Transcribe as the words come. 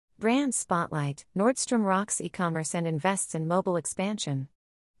Brand Spotlight: Nordstrom rocks e-commerce and invests in mobile expansion.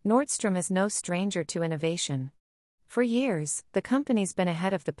 Nordstrom is no stranger to innovation. For years, the company's been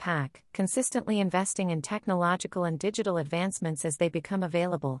ahead of the pack, consistently investing in technological and digital advancements as they become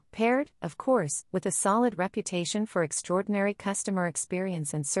available, paired, of course, with a solid reputation for extraordinary customer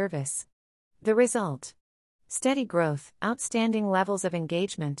experience and service. The result: steady growth, outstanding levels of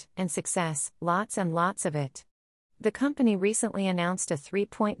engagement, and success, lots and lots of it. The company recently announced a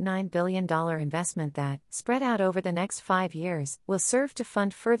 $3.9 billion investment that, spread out over the next 5 years, will serve to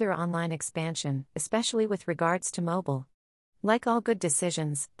fund further online expansion, especially with regards to mobile. Like all good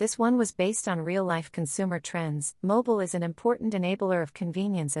decisions, this one was based on real-life consumer trends. Mobile is an important enabler of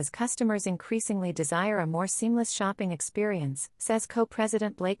convenience as customers increasingly desire a more seamless shopping experience, says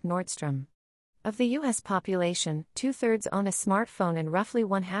co-president Blake Nordstrom. Of the U.S. population, 2/3 own a smartphone and roughly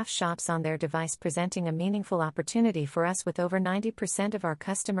 1/2 shops on their device, presenting a meaningful opportunity for us with over 90% of our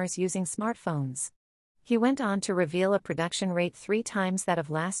customers using smartphones. He went on to reveal a production rate 3 times that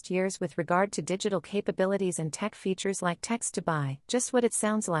of last year's with regard to digital capabilities and tech features like text to buy, just what it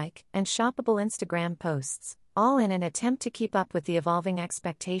sounds like, and shoppable Instagram posts, all in an attempt to keep up with the evolving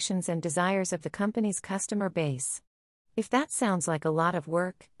expectations and desires of the company's customer base. If that sounds like a lot of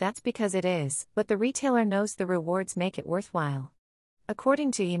work, that's because it is, but the retailer knows the rewards make it worthwhile.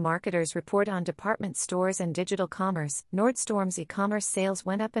 According to eMarketer's report on department stores and digital commerce, Nordstrom's e-commerce sales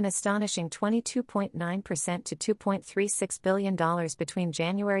went up an astonishing 22.9% to $2.36 billion between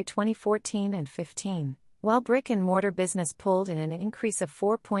January 2014 and 15, while brick-and-mortar business pulled in an increase of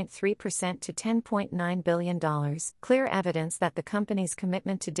 4.3% to $10.9 billion, clear evidence that the company's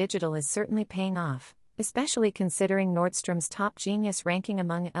commitment to digital is certainly paying off, especially considering Nordstrom's top genius ranking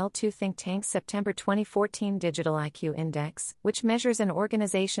among L2 think tank's September 2014 Digital IQ Index, which measures an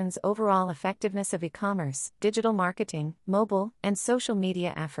organization's overall effectiveness of e-commerce, digital marketing, mobile, and social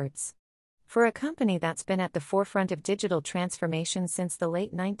media efforts. For a company that's been at the forefront of digital transformation since the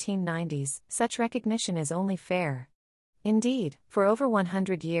late 1990s, such recognition is only fair. Indeed, for over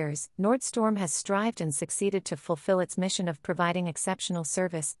 100 years, Nordstrom has strived and succeeded to fulfill its mission of providing exceptional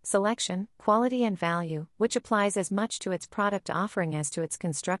service, selection, quality and value, which applies as much to its product offering as to its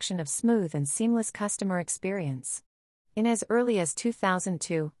construction of smooth and seamless customer experience. In as early as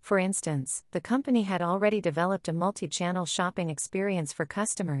 2002, for instance, the company had already developed a multi-channel shopping experience for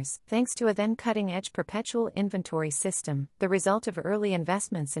customers, thanks to a then cutting-edge perpetual inventory system, the result of early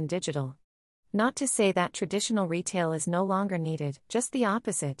investments in digital. Not to say that traditional retail is no longer needed, just the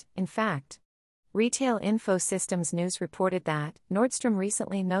opposite, in fact. Retail Info Systems News reported that Nordstrom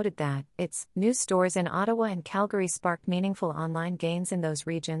recently noted that its new stores in Ottawa and Calgary sparked meaningful online gains in those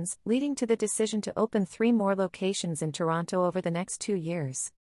regions, leading to the decision to open 3 more locations in Toronto over the next 2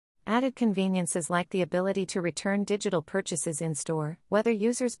 years. Added conveniences like the ability to return digital purchases in-store, whether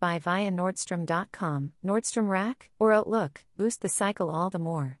users buy via Nordstrom.com, Nordstrom Rack, or Outlook, boost the cycle all the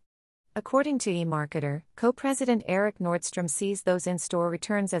more. According to eMarketer, co-president Eric Nordstrom sees those in-store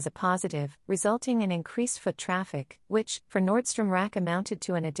returns as a positive, resulting in increased foot traffic, which, for Nordstrom Rack, amounted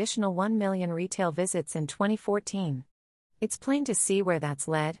to an additional 1 million retail visits in 2014. It's plain to see where that's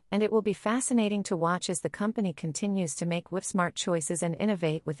led, and it will be fascinating to watch as the company continues to make smart choices and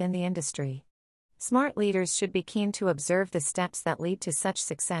innovate within the industry. Smart leaders should be keen to observe the steps that lead to such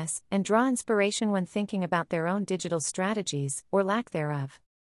success, and draw inspiration when thinking about their own digital strategies, or lack thereof.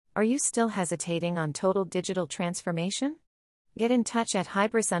 Are you still hesitating on total digital transformation? Get in touch at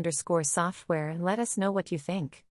hybris_software and let us know what you think.